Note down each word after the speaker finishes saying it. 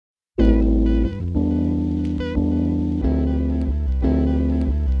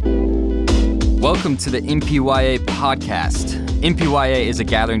welcome to the MPYA podcast. MPYA is a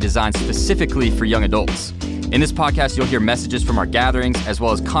gathering designed specifically for young adults. In this podcast, you'll hear messages from our gatherings as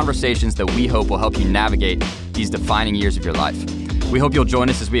well as conversations that we hope will help you navigate these defining years of your life. We hope you'll join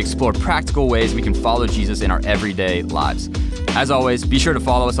us as we explore practical ways we can follow Jesus in our everyday lives. As always, be sure to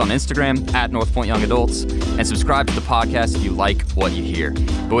follow us on Instagram at North Point Young Adults and subscribe to the podcast if you like what you hear.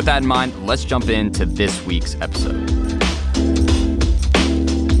 But with that in mind, let's jump into this week's episode.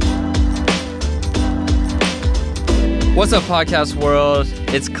 What's up, podcast world?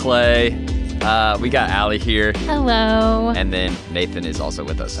 It's Clay. We got Allie here. Hello. And then Nathan is also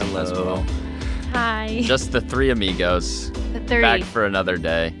with us as well. Hi. Just the three amigos. The three. Back for another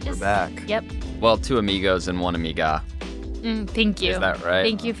day. We're back. Yep. Well, two amigos and one amiga. Thank you. Is that right?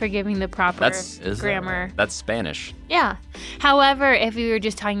 Thank you for giving the proper grammar. That's Spanish. Yeah. However, if we were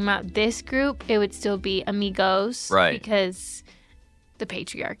just talking about this group, it would still be amigos. Right. Because the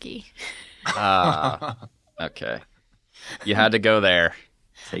patriarchy. Okay. You had to go there.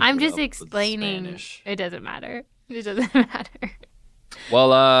 I'm just explaining. It doesn't matter. It doesn't matter.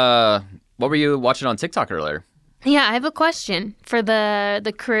 Well, what were you watching on TikTok earlier? Yeah, I have a question for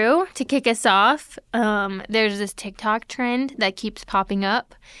the crew to kick us off. There's this TikTok trend that keeps popping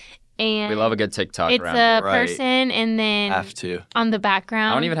up. And We love a good TikTok it's around a here. person and then Have to. on the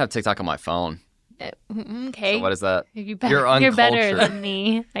background. I don't even have TikTok on my phone. Okay. So what is that? You're You're better uncultured. than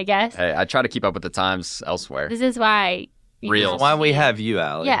me, I guess. Hey, I try to keep up with the times elsewhere. This is why. Reels. Why we have you,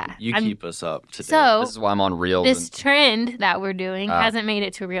 Allie. Yeah, You I'm- keep us up to date. So This is why I'm on Reels. this trend that we're doing Ah. hasn't made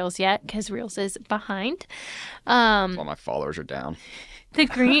it to Reels yet because Reels is behind. That's why my followers are down. The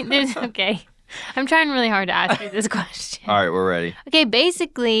green. There's okay. I'm trying really hard to ask you this question. All right, we're ready. Okay,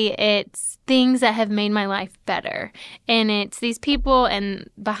 basically, it's things that have made my life better. And it's these people, and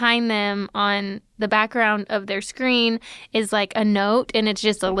behind them on the background of their screen is like a note, and it's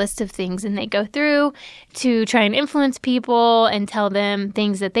just a list of things. And they go through to try and influence people and tell them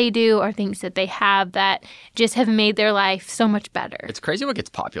things that they do or things that they have that just have made their life so much better. It's crazy what gets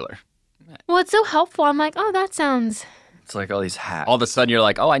popular. Well, it's so helpful. I'm like, oh, that sounds... It's like all these hacks. All of a sudden, you're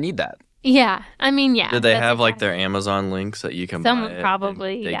like, oh, I need that. Yeah, I mean, yeah. Did they that's have like exactly- their Amazon links that you can Some buy it,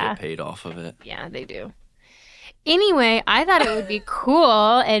 probably, and they yeah. get paid off of it? Yeah, they do. Anyway, I thought it would be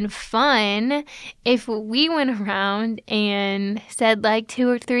cool and fun if we went around and said like 2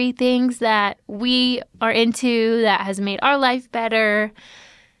 or 3 things that we are into that has made our life better.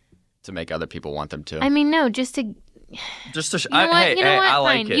 To make other people want them to. I mean, no, just to... Just to You know what? hey, You know hey, what? I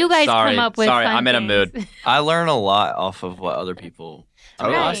like Fine. it. You guys Sorry, come up with sorry, fun I'm in a things. mood. I learn a lot off of what other people do.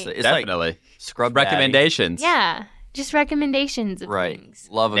 Totally. Honestly. It's like Definitely. Scrub Daddy. Recommendations. Yeah, just recommendations of Right. things.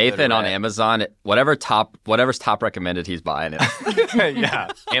 Love a Nathan good on rec. Amazon, whatever's top recommended, he's buying it. Yeah.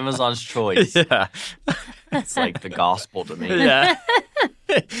 Amazon's choice. Yeah. It's like the gospel to me. Yeah.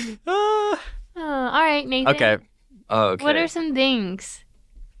 Oh, all right, Nathan. Okay. Oh, okay. What are some things?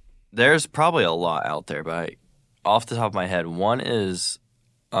 There's probably a lot out there, but off the top of my head, one is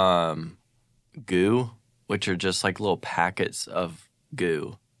goo, which are just like little packets of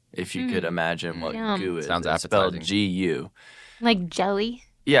goo. If you could imagine what Yum. goo is. Sounds It's spelled appetizing. G-U. Like jelly?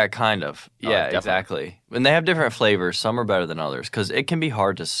 Yeah, kind of. Oh, Yeah, definitely. exactly. And they have different flavors. Some are better than others because it can be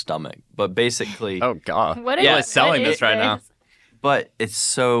hard to stomach. But basically, Oh, God. What Yeah, is it's selling what this is right now. but it's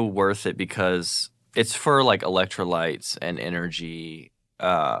so worth it because it's for like electrolytes and energy.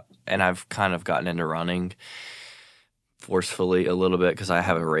 And I've kind of gotten into running forcefully a little bit because I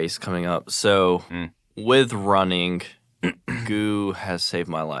have a race coming up. So with running, goo has saved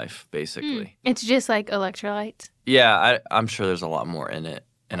my life, basically. It's just like electrolytes. Yeah, I'm sure there's a lot more in it,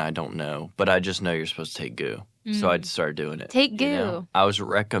 and I don't know. But I just know you're supposed to take goo. So I started doing it. Take you know? goo. I was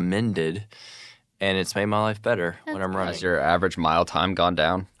recommended, and it's made my life better when I'm running. Has your average mile time gone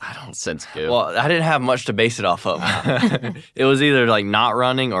down? I don't sense goo. Well, I didn't have much to base it off of. It was either like not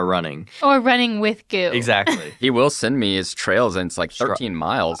running or running. Or running with goo. Exactly. He will send me his trails, and it's like 13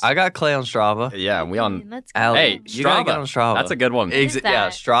 miles. I got Clay on Strava. Yeah, we on... That's Allie, Hey, you gotta get Strava. on Strava. That's a good one. is Yeah,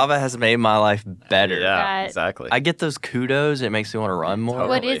 that? Strava has made my life better. Yeah, That- exactly. I get those kudos. It makes me want to run more.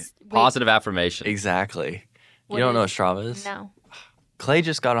 What Totally. is- wait. Positive affirmation. Exactly. What you don't know what is- Strava is? No. Clay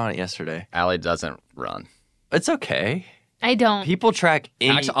just got on it yesterday. Allie doesn't run. It's okay. I don't. People track any.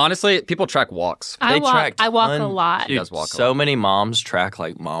 Actually, honestly, people track walks. I they walk. track I walk a ton- lot. Dude, does walk a so lot. many moms track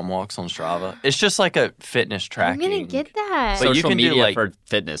like mom walks on Strava. It's just like a fitness I'm tracking. gonna get that. But you Social can do, media like- for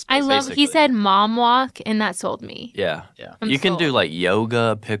fitness. I love. basically. He said mom walk, and that sold me. Yeah. Yeah. I'm you can do sold. like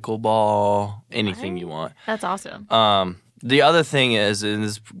yoga, pickleball, anything you want. That's awesome. The other thing is, and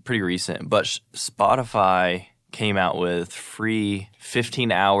this is pretty recent, but Spotify came out with free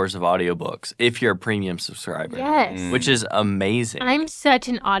 15 hours of audiobooks if you're a premium subscriber. Yes. Which is amazing. I'm such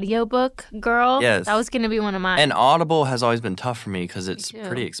an audiobook girl. Yes. That was going to be one of mine. And Audible has always been tough for me because it's too.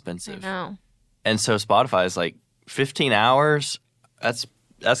 pretty I expensive. know. And so Spotify is like 15 hours. That's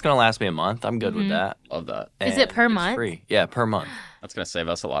going to last me a month. I'm good with that. Love that. Is it And per it's month? Free. Yeah, per month. That's going to save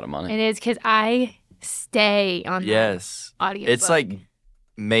us a lot of money. It is because I stay on Yes. the audiobook. It's like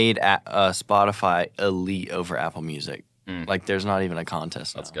made Spotify elite over Apple Music. Like there's not even a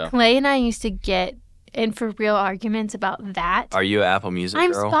contest. Let's now. go. Clay and I used to get in for real arguments about that. Are you an Apple Music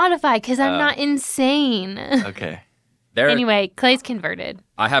I'm girl? Spotify because I'm not insane. Okay. Anyway, Clay's converted.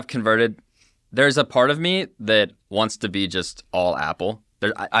 I have converted. There's a part of me that wants to be just all Apple.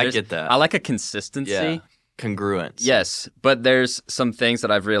 I get that. I like a consistency. Yeah. Congruence. Yes, but there's some things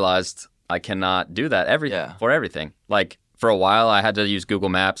that I've realized I cannot do that for everything. Like for a while, I had to use Google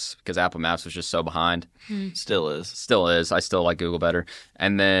Maps because Apple Maps was just so behind. Still is. Still is. I still like Google better.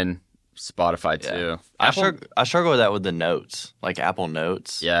 And then Spotify too. I struggle with that with the notes, like Apple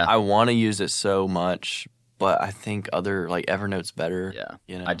Notes. Yeah. I want to use it so much, but I think other like Evernote's better. Yeah,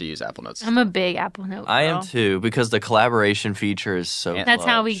 You know? I do use Apple Notes. I'm a big Apple Note girl. I am too because the collaboration feature is so. That's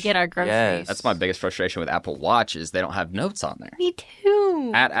how we clutch. get our groceries. Yes. That's my biggest frustration with Apple Watch is they don't have notes on there. Me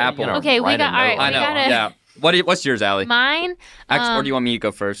too. At Apple. gonna Okay, we write a got. All right, note I we know. gotta. Yeah. What's yours, Allie? Mine. Or do you want me to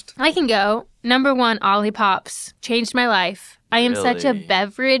go first? I can go. Number 1, Ollie Pops changed my life. I am such a Really?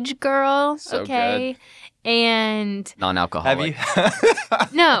 beverage girl. So okay. And Non-alcoholic. Have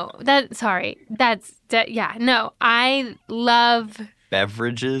you no, no. I love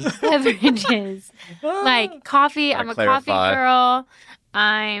beverages? beverages like coffee. I'm a coffee clarify. girl.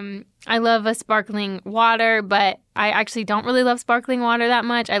 I love a sparkling water, but I actually don't really love sparkling water that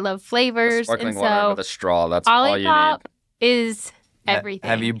much. I love flavors, Sparkling and water so with a straw. That's all you need. Olipop is everything.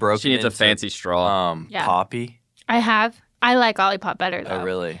 Have you broken? She needs a into, fancy straw. Yeah. Poppy? I have. I like Olipop better though. Oh,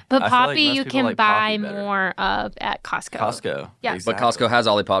 really? But I feel like Poppy most you people can like buy Poppy better. more of at Costco. Costco. Yeah. But Exactly. Costco has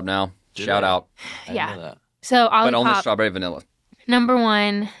Olipop now. Do Shout they? out. I didn't Yeah. know that. So But only Olipop, strawberry vanilla. number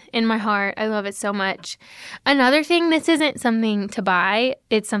 1 in my heart. I love it so much. Another thing, this isn't something to buy.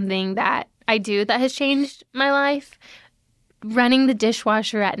 It's something that I do that has changed my life. Running the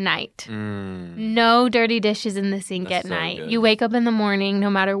dishwasher at night. No dirty dishes in the sink That's at so night. good. You wake up in the morning, no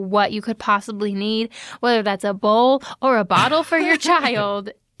matter what you could possibly need, whether that's a bowl or a bottle for your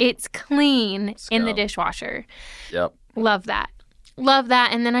child, it's clean in the go. dishwasher. Yep. Love that. Love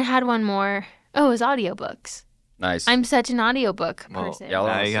that. And then I had one more. Oh, it was audiobooks. Nice. I'm such an audiobook Well, person. yeah, now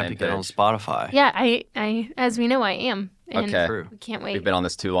on the you have same to get on page. Spotify. Yeah, I as we know, I am. And Okay. True. we can't We've wait. been on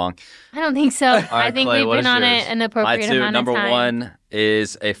this too long. I don't think so. I right, think Clay, we've what been is on yours? it an My appropriate two. amount Number of time. one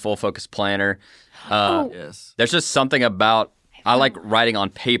is a full focus planner. Oh. Yes. There's just something about I like writing on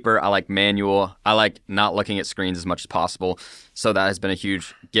paper. I like manual. I like not looking at screens as much as possible. So that has been a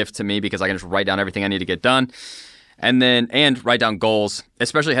huge gift to me because I can just write down everything I need to get done. And write down goals,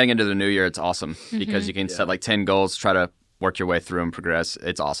 especially heading into the new year. It's awesome because you can set like 10 goals, try to work your way through and progress.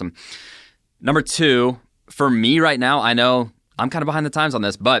 It's awesome. Number 2, for me right now, I know I'm kind of behind the times on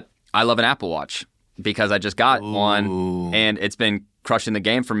this, but I love an Apple Watch because I just got one and it's been crushing the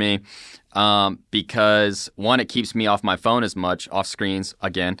game for me because 1, it keeps me off my phone as much, off screens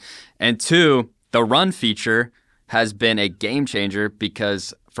again. And 2, the run feature has been a game changer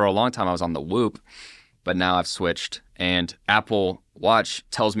because for a long time I was on the Whoop, but now I've switched and Apple Watch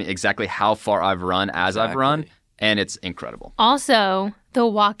tells me exactly how far I've run as I've run, and it's incredible. Also, the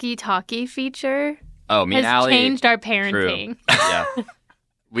walkie-talkie feature Oh, me has and Allie. changed our parenting. Yeah.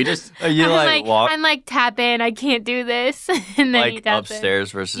 We just You like walk I'm like tap in. I can't do this, and then he like taps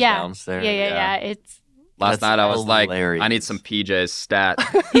upstairs versus in. Yeah. downstairs? Yeah. It's last That's night I was like, hilarious. I need some PJs stat.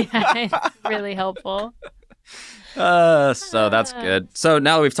 it's really helpful. So that's good. So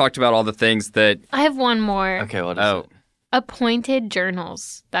now that we've talked about all the things that I have one more. Okay, what is oh it? Appointed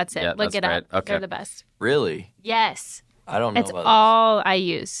journals. That's it. Yeah, Look that's it up. great. Okay. They're the best. Really? Yes. I don't know It's about all I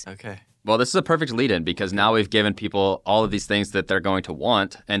use. this. Okay. well, this is a perfect lead-in because now we've given people all of these things that they're going to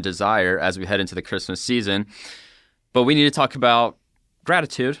want and desire as we head into the Christmas season. But we need to talk about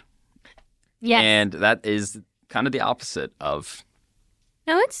gratitude, Yes. and that is kind of the opposite of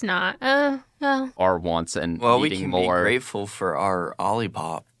No, it's not. Well, our wants and Well, we needing can more. be grateful for our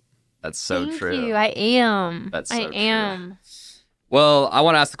Olipop. That's so thank true. you. I am. That's so I true. am. Well, I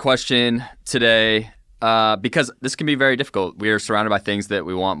want to ask the question today because this can be very difficult. We are surrounded by things that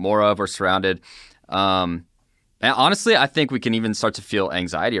we want more of. We're surrounded. And honestly, I think we can even start to feel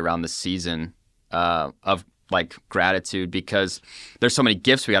anxiety around the season of like gratitude because there's so many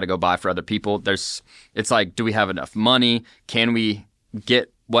gifts we got to go buy for other people. It's like, do we have enough money? Can we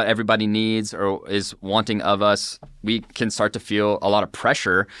get what everybody needs or is wanting of us, we can start to feel a lot of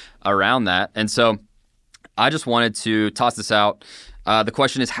pressure around that. And so I just wanted to toss this out. The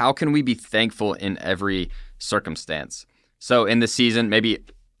question is, how can we be thankful in every circumstance? So in this season, maybe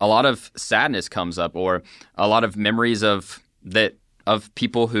a lot of sadness comes up, or a lot of memories of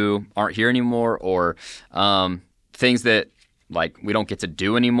people who aren't here anymore, or things that like we don't get to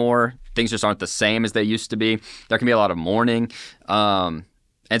do anymore. Things just aren't the same as they used to be. There can be a lot of mourning. And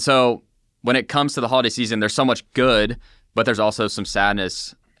so when it comes to the holiday season, there's so much good, but there's also some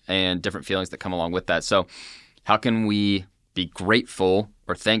sadness and different feelings that come along with that. So how can we be grateful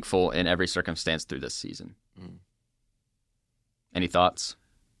or thankful in every circumstance through this season? Any thoughts?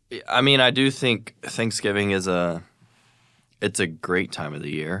 I mean, I do think Thanksgiving it's a great time of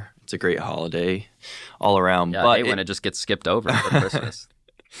the year. It's a great holiday all around. Yeah, but I hate when it just gets skipped over for Christmas.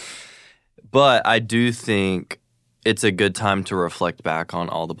 But I do think it's a good time to reflect back on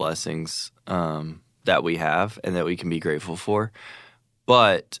all the blessings that we have and that we can be grateful for.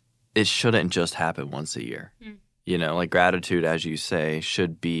 But it shouldn't just happen once a year. You know, like gratitude, as you say,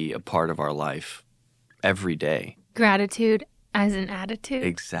 should be a part of our life every day. Gratitude as an attitude.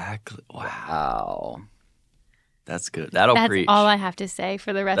 Exactly. Wow. Wow. That's good. That'll That's preach. all I have to say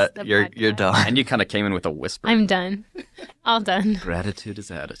for the rest of the podcast. You're done. And you kind of came in with a whisper. I'm done. All done. Gratitude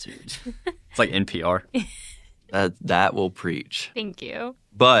is attitude. It's like NPR. That will preach. Thank you.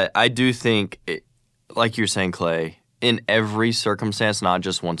 But I do think, like you're saying, Clay, in every circumstance, not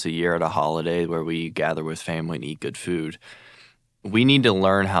just once a year at a holiday where we gather with family and eat good food, we need to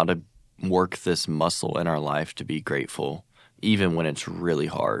learn how to work this muscle in our life to be grateful, even when it's really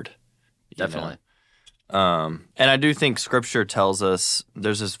hard. Definitely. And I do think Scripture tells us,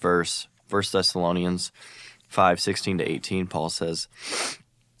 there's this verse, 1 Thessalonians 5:16-18, Paul says,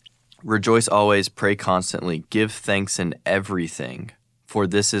 "Rejoice always, pray constantly, give thanks in everything, for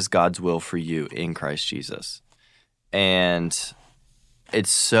this is God's will for you in Christ Jesus." And it's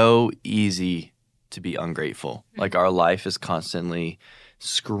so easy to be ungrateful. Like our life is constantly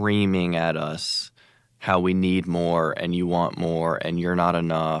screaming at us how we need more and you want more and you're not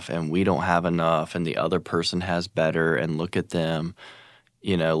enough and we don't have enough and the other person has better and look at them,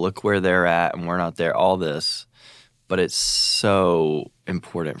 you know, look where they're at and we're not there, all this. But it's so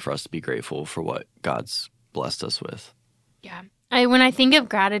important for us to be grateful for what God's blessed us with. Yeah. When I think of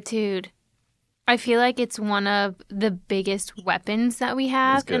gratitude, I feel like it's one of the biggest weapons that we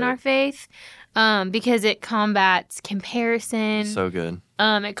have in our faith, because it combats comparison. So good.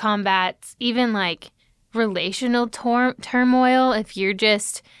 It combats even like relational turmoil. If you're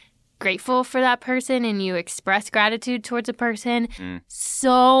just grateful for that person and you express gratitude towards a person,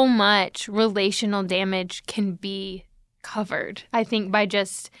 so much relational damage can be covered, I think, by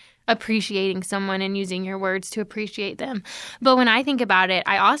just appreciating someone and using your words to appreciate them. But when I think about it,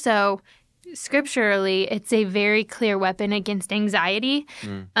 I also, scripturally, it's a very clear weapon against anxiety.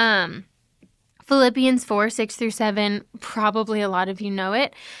 Philippians 4:6-7, probably a lot of you know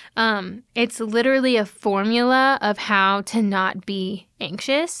it. It's literally a formula of how to not be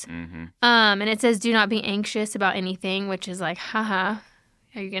anxious. And it says, do not be anxious about anything, which is like, haha,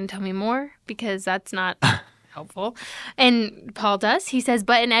 are you going to tell me more? Because that's not helpful. And Paul does. He says,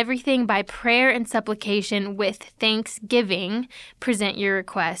 but in everything by prayer and supplication with thanksgiving, present your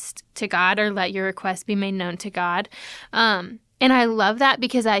request to God, or let your request be made known to God. And I love that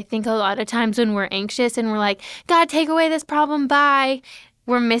because I think a lot of times when we're anxious and we're like, God, take away this problem, bye,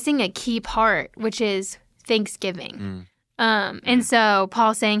 we're missing a key part, which is thanksgiving. And so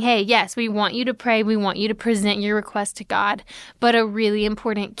Paul's saying, hey, yes, we want you to pray. We want you to present your request to God. But a really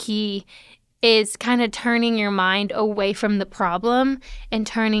important key is kind of turning your mind away from the problem and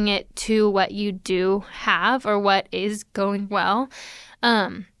turning it to what you do have or what is going well.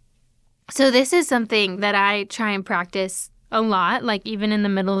 So this is something that I try and practice a lot, like even in the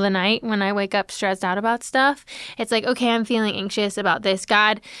middle of the night when I wake up stressed out about stuff. It's like, okay, I'm feeling anxious about this.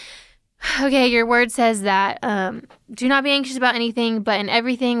 God, okay, your word says that do not be anxious about anything, but in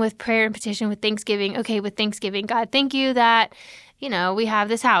everything with prayer and petition with thanksgiving. Okay, with thanksgiving, God, thank you that, you know, we have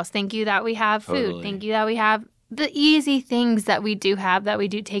this house. Thank you that we have food. Totally. Thank you that we have the easy things that we do have that we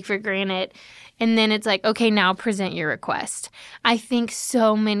do take for granted. And then it's like, okay, now present your request. I think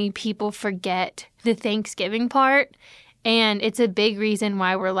so many people forget the thanksgiving part. And it's a big reason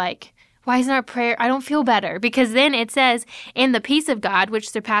why we're like, why isn't our prayer? I don't feel better. Because then it says, and the peace of God, which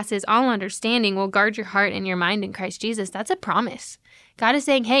surpasses all understanding, will guard your heart and your mind in Christ Jesus. That's a promise. God is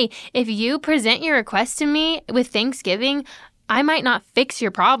saying, hey, if you present your request to me with thanksgiving, I might not fix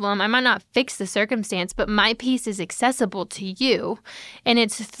your problem. I might not fix the circumstance, but my peace is accessible to you. And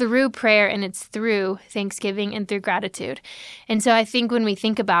it's through prayer and it's through thanksgiving and through gratitude. And so I think when we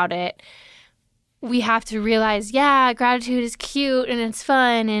think about it, we have to realize, yeah, gratitude is cute and it's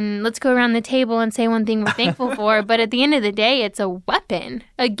fun and let's go around the table and say one thing we're thankful for. But at the end of the day, it's a weapon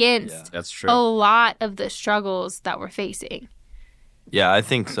against That's true. a lot of the struggles that we're facing. Yeah, I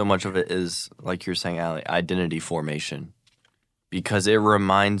think so much of it is, like you're saying, Allie, identity formation. Because it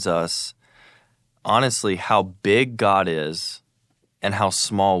reminds us, honestly, how big God is and how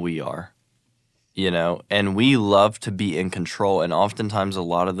small we are. And we love to be in control. And oftentimes a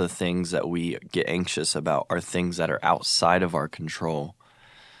lot of the things that we get anxious about are things that are outside of our control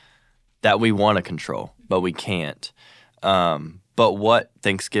that we want to control, but we can't. But what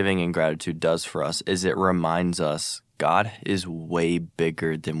thanksgiving and gratitude does for us is it reminds us God is way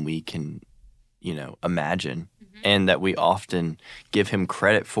bigger than we can, imagine, and that we often give him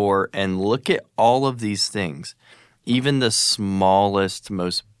credit for. And look at all of these things, even the smallest,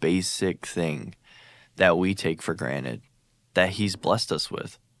 most basic thing that we take for granted that he's blessed us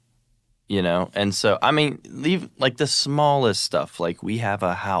with, And so, leave like the smallest stuff, like we have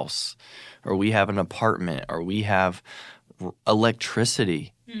a house or we have an apartment or we have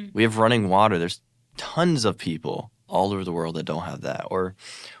electricity, we have running water. There's tons of people all over the world that don't have that. Or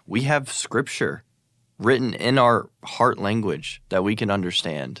we have scripture written in our heart language that we can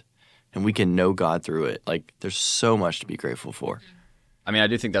understand and we can know God through it. Like there's so much to be grateful for. I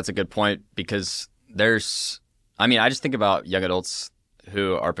do think that's a good point because I just think about young adults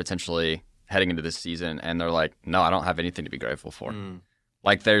who are potentially heading into this season and they're like, no, I don't have anything to be grateful for.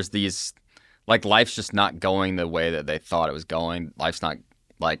 Like there's these, like life's just not going the way that they thought it was going. Life's not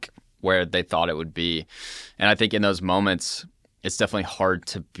like where they thought it would be. And I think in those moments, it's definitely hard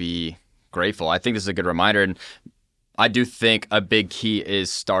to be grateful. I think this is a good reminder. And I do think a big key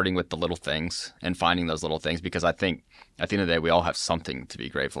is starting with the little things and finding those little things, because I think at the end of the day, we all have something to be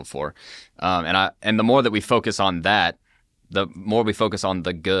grateful for. And the more that we focus on that, the more we focus on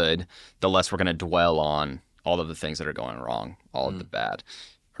the good, the less we're going to dwell on all of the things that are going wrong, all of the bad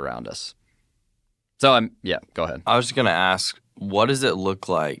around us. So, go ahead. I was just going to ask, what does it look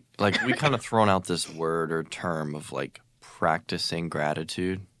like? Like we kind of thrown out this word or term of like practicing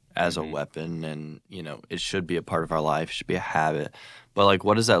gratitude as a weapon, and it should be a part of our life, it should be a habit. But like,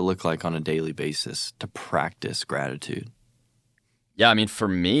 what does that look like on a daily basis to practice gratitude? Yeah, for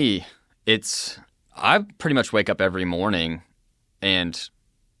me, I pretty much wake up every morning and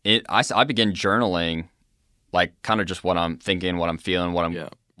I begin journaling, like kind of just what I'm thinking, what I'm feeling, what I'm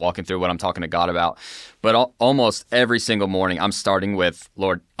walking through, what I'm talking to God about. But almost every single morning, I'm starting with,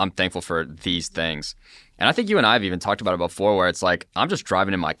 Lord, I'm thankful for these things. And I think you and I have even talked about it before, where it's like I'm just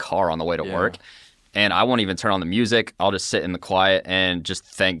driving in my car on the way to work and I won't even turn on the music. I'll just sit in the quiet and just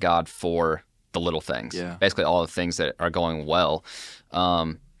thank God for the little things, basically all the things that are going well.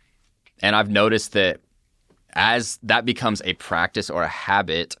 And I've noticed that as that becomes a practice or a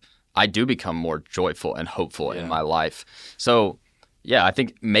habit, I do become more joyful and hopeful in my life. So, I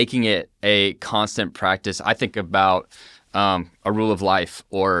think making it a constant practice, I think about a rule of life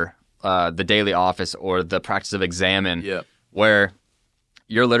or the daily office or the practice of examine, where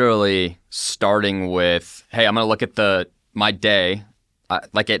you're literally starting with, hey, I'm going to look at my day,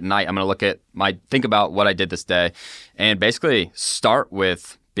 like at night, I'm going to look at think about what I did this day, and basically start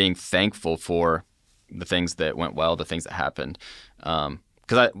with being thankful for the things that went well, the things that happened.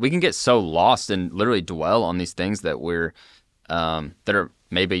 Because we can get so lost and literally dwell on these things that that are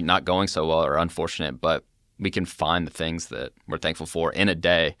maybe not going so well or unfortunate, but we can find the things that we're thankful for in a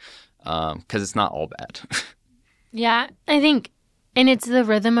day, because it's not all bad. Yeah, I think, and it's the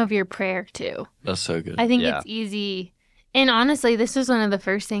rhythm of your prayer too. That's so good. I think it's easy. And honestly, this was one of the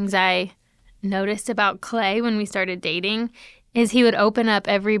first things I noticed about Clay when we started dating, is he would open up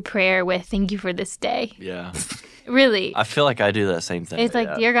every prayer with, thank you for this day. Yeah. Really. I feel like I do that same thing. It's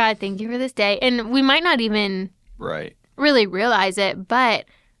like, dear God, thank you for this day. And we might not even really realize it, but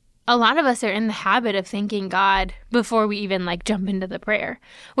a lot of us are in the habit of thanking God before we even jump into the prayer,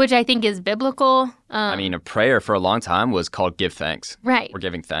 which I think is biblical. A prayer for a long time was called give thanks. Right. We're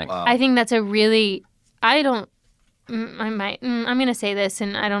giving thanks. Wow. I think that's I'm going to say this,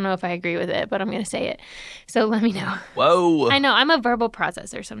 and I don't know if I agree with it, but I'm going to say it. So let me know. Whoa. I know, I'm a verbal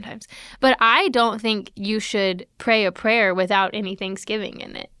processor sometimes. But I don't think you should pray a prayer without any thanksgiving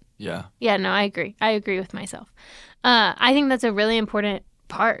in it. Yeah. Yeah, no, I agree. I agree with myself. I think that's a really important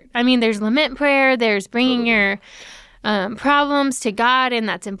part. There's lament prayer, there's bringing your problems to God, and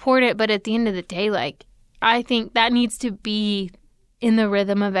that's important. But at the end of the day, I think that needs to be in the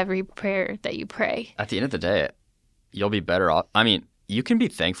rhythm of every prayer that you pray. At the end of the day, you'll be better off. I mean, you can be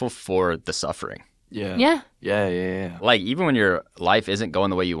thankful for the suffering. Yeah. Yeah. Like, even when your life isn't going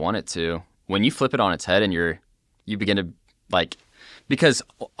the way you want it to, when you flip it on its head and you begin to, like, because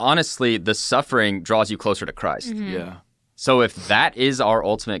honestly, the suffering draws you closer to Christ. Yeah. So if that is our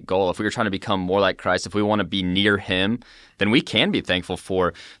ultimate goal, if we were trying to become more like Christ, if we want to be near him, then we can be thankful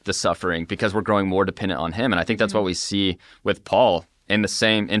for the suffering because we're growing more dependent on him. And I think that's what we see with Paul in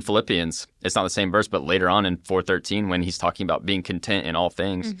Philippians. It's not the same verse, but later on in 4:13, when he's talking about being content in all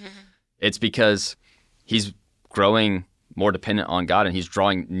things, it's because he's growing more dependent on God and he's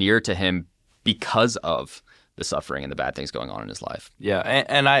drawing near to him because of the suffering and the bad things going on in his life. Yeah,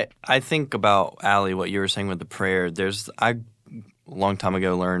 and I think about, Allie, what you were saying with the prayer. I a long time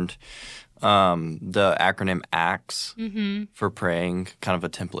ago learned the acronym ACTS for praying, kind of a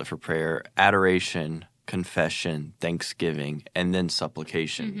template for prayer: adoration, confession, thanksgiving, and then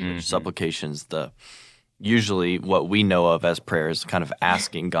supplication. Which supplication's usually what we know of as prayer is kind of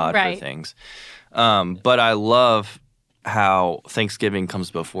asking God Right. for things. But I love how thanksgiving comes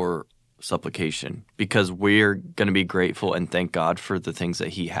before supplication, because we're going to be grateful and thank God for the things that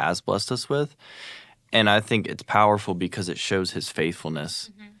he has blessed us with. And I think it's powerful because it shows his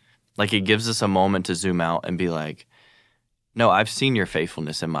faithfulness. Like, it gives us a moment to zoom out and be like, no, I've seen your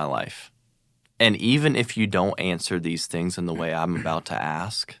faithfulness in my life. And even if you don't answer these things in the way I'm about to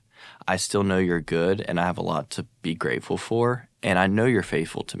ask, I still know you're good and I have a lot to be grateful for. And I know you're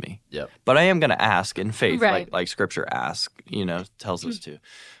faithful to me. Yep. But I am going to ask in faith, Right. like Scripture tells us to.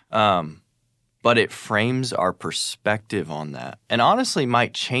 But it frames our perspective on that, and honestly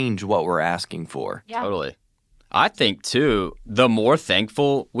might change what we're asking for. Yeah. Totally. I think, too, the more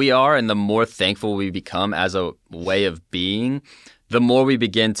thankful we are and the more thankful we become as a way of being, the more we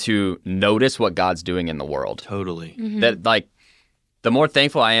begin to notice what God's doing in the world. Totally. That, like, the more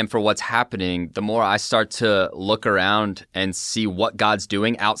thankful I am for what's happening, the more I start to look around and see what God's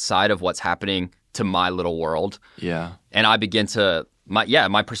doing outside of what's happening to my little world. Yeah. And I begin to,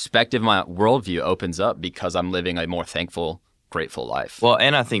 my perspective, my worldview opens up because I'm living a more thankful, grateful life. Well,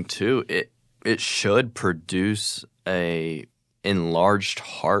 and I think too, it should produce a enlarged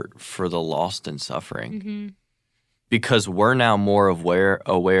heart for the lost and suffering, because we're now more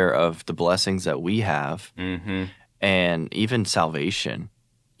aware of the blessings that we have, and even salvation.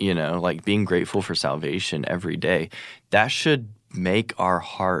 Like being grateful for salvation every day. That should make our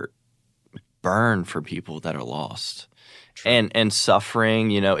heart burn for people that are lost. And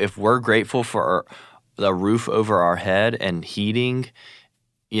suffering, if we're grateful for the roof over our head and heating,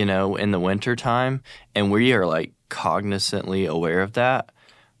 in the wintertime, and we are like cognizantly aware of that,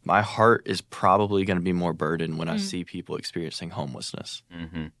 my heart is probably going to be more burdened when I see people experiencing homelessness.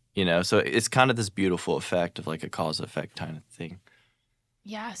 So it's kind of this beautiful effect of like a cause-effect kind of thing.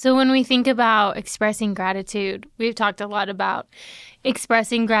 Yeah. So when we think about expressing gratitude, we've talked a lot about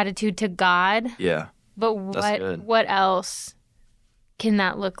expressing gratitude to God. Yeah. But That's good. what else can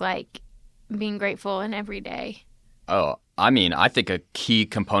that look like, being grateful in every day? Oh, I mean, I think a key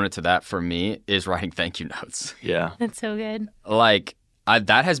component to that for me is writing thank you notes. Yeah. That's so good. Like,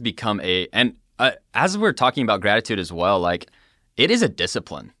 that has become as we're talking about gratitude as well, like, it is a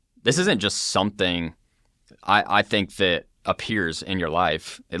discipline. This isn't just something I think that appears in your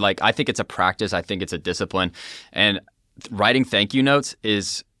life. I think it's a practice. I think it's a discipline. And writing thank you notes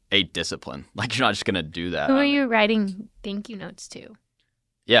is a discipline. Like, you're not just going to do that. Who are you writing thank you notes to?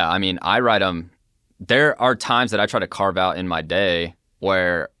 Yeah, I mean, I write them. There are times that I try to carve out in my day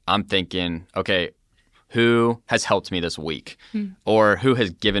where I'm thinking, okay, who has helped me this week? Or who has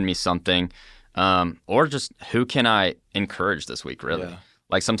given me something? Or just who can I encourage this week, really? Yeah.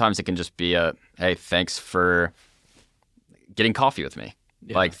 Like, sometimes it can just be hey, thanks for getting coffee with me.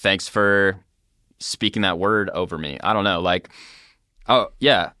 Yeah. Like, thanks for speaking that word over me. I don't know. Like, oh,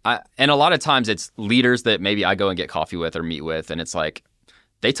 yeah. And a lot of times it's leaders that maybe I go and get coffee with or meet with, and it's like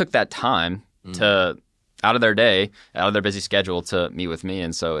they took that time to out of their day, out of their busy schedule to meet with me.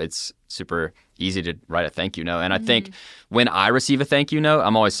 And so it's super easy to write a thank you note. And I think when I receive a thank you note,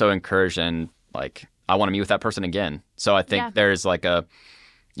 I'm always so encouraged and like I want to meet with that person again. So I think there's like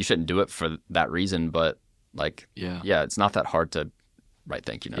you shouldn't do it for that reason, but like, yeah, it's not that hard to write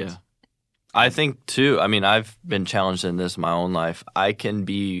thank you notes. Yeah. I think too, I mean, I've been challenged in this in my own life. I can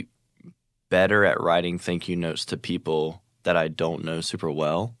be better at writing thank you notes to people that I don't know super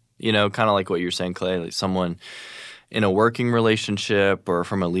well. You know, kind of like what you're saying, Clay, like someone in a working relationship or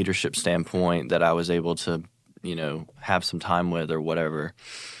from a leadership standpoint that I was able to, you know, have some time with or whatever.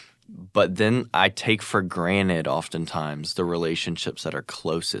 but then I take for granted oftentimes the relationships that are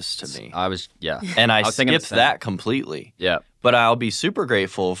closest to me. I And I was thinking skip the same. that completely. Yeah. But I'll be super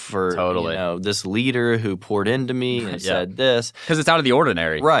grateful for Totally. this leader who poured into me and Yeah. said this. Because it's out of the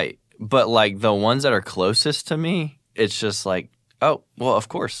ordinary. Right. But like the ones that are closest to me, it's just like, oh, well, of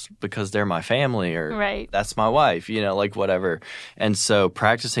course, because they're my family or Right. that's my wife, like whatever. And so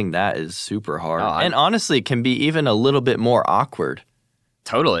practicing that is super hard. Oh, And honestly, it can be even a little bit more awkward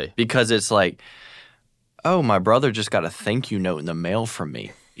Totally. because it's like, oh, my brother just got a thank you note in the mail from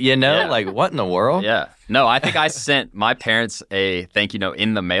me. Like what in the world? Yeah. No, I think I sent my parents a thank you note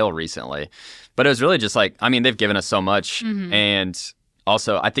in the mail recently. But it was really just like, I mean, they've given us so much. And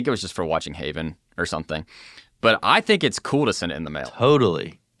also, I think it was just for watching Haven or something. But I think it's cool to send it in the mail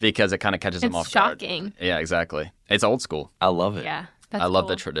Totally. because it kind of catches them off It's guard. shocking. Yeah, exactly. It's old school. I love it. Yeah. That's I love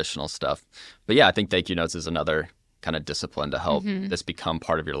the cool. traditional stuff. But yeah, I think thank you notes is another kind of discipline to help this become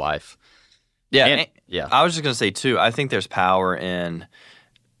part of your life. Yeah. And- and yeah. I was just going to say, too, I think there's power in,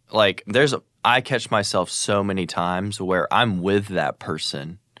 like, I catch myself so many times where I'm with that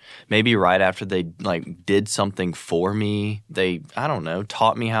person. Maybe right after they, like, did something for me. They, I don't know,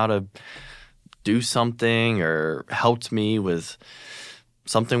 taught me how to do something or helped me with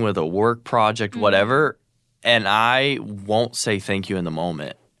something with a work project, whatever. And I won't say thank you in the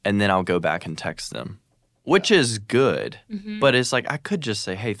moment. And then I'll go back and text them, which is good. But it's like I could just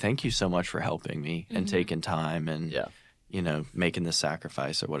say, hey, thank you so much for helping me and taking time and, Yeah. making the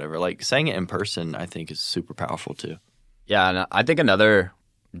sacrifice or whatever. Like saying it in person, I think is super powerful too. Yeah, and I think another,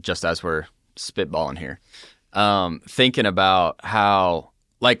 just as we're spitballing here, thinking about how,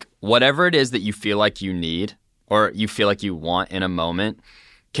 like, whatever it is that you feel like you need or you feel like you want in a moment,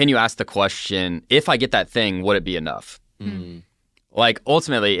 can you ask the question, if I get that thing, would it be enough? Like,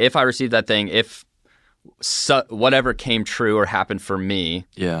 ultimately, if I received that thing, if whatever came true or happened for me,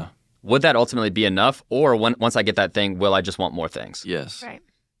 Yeah. would that ultimately be enough? Or once I get that thing, will I just want more things? Yes. Right.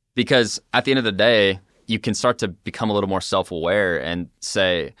 Because at the end of the day, you can start to become a little more self-aware and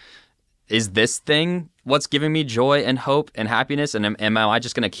say, is this thing what's giving me joy and hope and happiness? And am I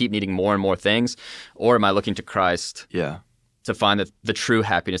just going to keep needing more and more things? Or am I looking to Christ Yeah. to find the true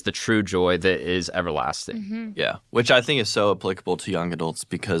happiness, the true joy that is everlasting? Yeah. Which I think is so applicable to young adults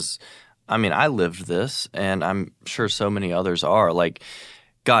because, I mean, I lived this and I'm sure so many others are. Like,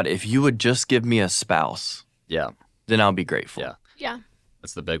 God, if you would just give me a spouse, Yeah, then I'll be grateful. Yeah. Yeah.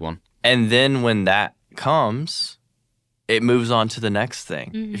 that's the big one. And then when that comes, it moves on to the next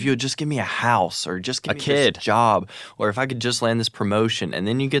thing. If you would just give me a house or just give A me kid. this job or if I could just land this promotion and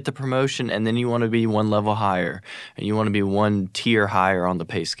then you get the promotion and then you want to be one level higher and you want to be one tier higher on the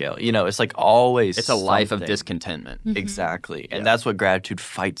pay scale. It's like always It's a life of something. discontentment. Exactly. And that's what gratitude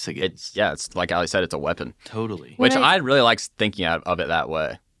fights against. It's like Ali said, it's a weapon, Totally. which Right. I really like thinking of it that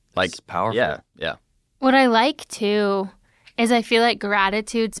way. Like, It's powerful. Yeah. What I like too is I feel like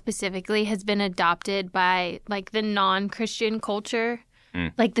gratitude specifically has been adopted by like the non-Christian culture,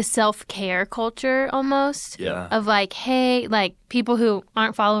 like the self-care culture almost. Yeah. Of like, hey, like people who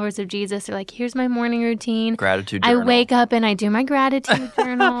aren't followers of Jesus are like, here's my morning routine. Gratitude I journal. wake up and I do my gratitude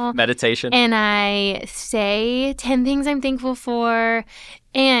journal. Meditation. And I say 10 things I'm thankful for.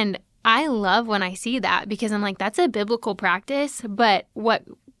 And I love when I see that because I'm like, that's a biblical practice. But what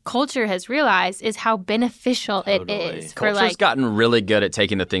culture has realized is how beneficial Totally. it is for Culture's like, gotten really good at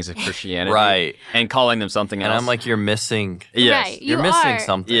taking the things of Christianity Right. and calling them something And else. I'm like, you're missing. yes. Right. You're You missing are.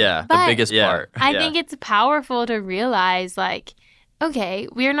 something. Yeah. The But- biggest Yeah. part. I Yeah. think it's powerful to realize like, okay,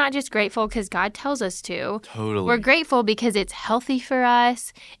 we're not just grateful because God tells us to. Totally. We're grateful because it's healthy for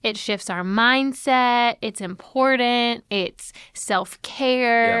us. It shifts our mindset. It's important. It's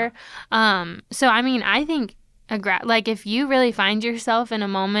self-care. So I mean, I think like if you really find yourself in a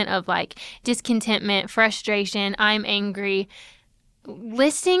moment of like discontentment, frustration, I'm angry,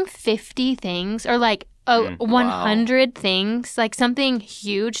 listing 50 things or like 100 things, like something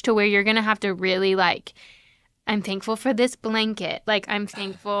huge to where you're going to have to really like, I'm thankful for this blanket. Like, I'm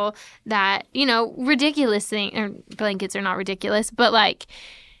thankful that, ridiculous thing, or blankets are not ridiculous, but like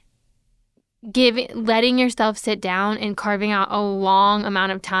letting yourself sit down and carving out a long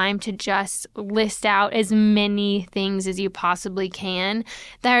amount of time to just list out as many things as you possibly can.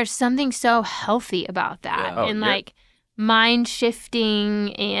 There's something so healthy about that. Yeah. And yeah. like mind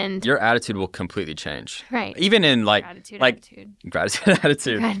shifting and Your attitude will completely change. right. Even in like Gratitude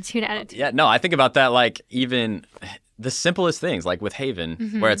attitude. Gratitude attitude. Yeah, no, I think about that like even the simplest things, like with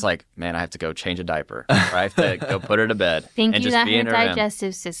Haven, where it's like, man, I have to go change a diaper, or I have to go put her to bed, Thank and you just that be her in her room.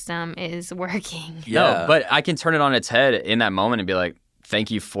 digestive system is working. Yeah. No, but I can turn it on its head in that moment and be like, thank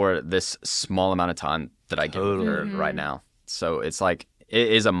you for this small amount of time that I give her Totally. Mm-hmm. right now. So it's like it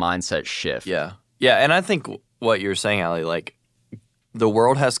is a mindset shift. Yeah. Yeah. And I think what you're saying, Allie, like the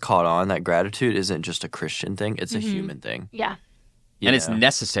world has caught on that gratitude isn't just a Christian thing, it's a human thing. Yeah. And it's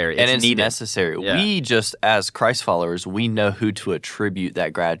necessary. It's needed. necessary. Yeah. We just, as Christ followers, we know who to attribute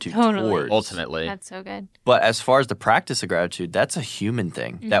that gratitude towards. Ultimately. That's so good. But as far as the practice of gratitude, that's a human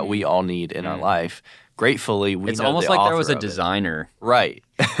thing that we all need in our life. Gratefully, we It's know almost the like there was author a of it. designer, Right.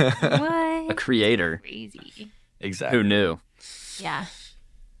 What? a creator Crazy. Exactly. who knew. Yeah.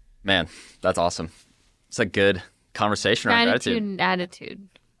 Man, that's awesome. It's a good conversation around Gratitude gratitude. and attitude.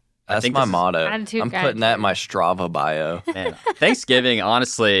 That's think my this is motto. attitude, I'm putting that in my Strava bio. Man, Thanksgiving,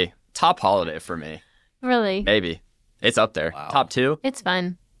 honestly, top holiday for me. Really. Maybe. It's up there. Wow. Top 2. It's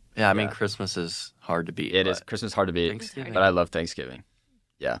fun. Yeah, I mean, Yeah. Christmas is hard to beat. It is. but Christmas hard to beat, Thanksgiving. but I love Thanksgiving.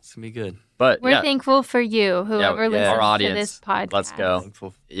 It's going to be good. But We're yeah, thankful for you, whoever yeah, listens our to audience. this podcast. Let's go.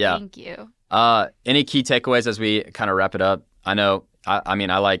 Thankful. yeah. Thank you. Any key takeaways as we kind of wrap it up? I know, I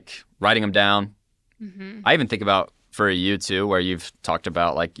mean, I like writing them down. Mm-hmm. I even think about for you too, where you've talked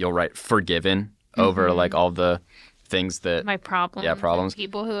about like you'll write forgiven over like all the things that My problems. Yeah, problems. and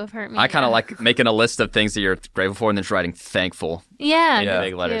people who have hurt me. I kind of yeah. like making a list of things that you're grateful for and then just writing thankful Yeah. in Yeah.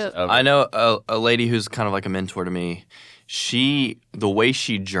 big letters. Cute. Over. I know a lady who's kind of like a mentor to me. The way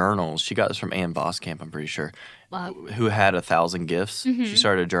she journals, she got this from Ann Voskamp, I'm pretty sure, Love. who had 1,000 gifts. She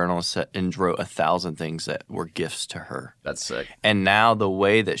started a journal and wrote 1,000 things that were gifts to her. That's sick. And now the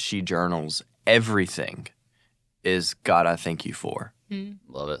way that she journals everything is, God, I thank you for.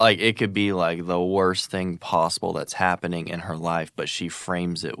 Love it. Like it could be like the worst thing possible that's happening in her life, but she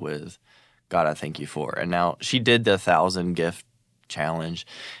frames it with, God, I thank you for. And now she did the 1,000 gift challenge,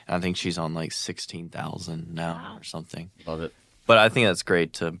 and I think she's on like 16,000 now or something. Love it. But I think that's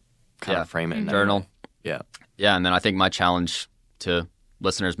great to kind Yeah. of frame it in that Journal. way. Yeah. Yeah, and then I think my challenge to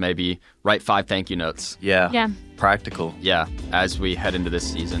listeners may be write 5 thank you notes. Yeah. Yeah. Practical. Yeah, as we head into this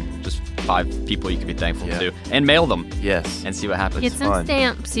season, just 5 people you can be thankful Yeah. to, and mail them Yes. and see what happens. Get some fun.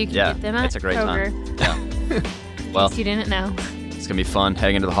 stamps. You can Yeah, get them at it's a great Kroger. time. Yeah. Well, You didn't know. it's gonna be fun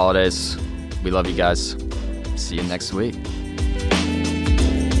heading into the holidays. We love you guys. See you next week.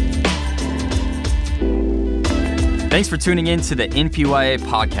 Thanks for tuning in to the NPYA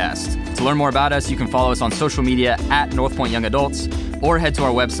podcast. To learn more about us, you can follow us on social media at North Point Young Adults or head to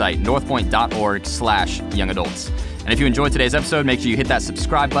our website, northpoint.org/youngadults. And if you enjoyed today's episode, make sure you hit that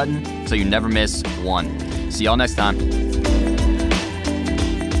subscribe button so you never miss one. See y'all next time.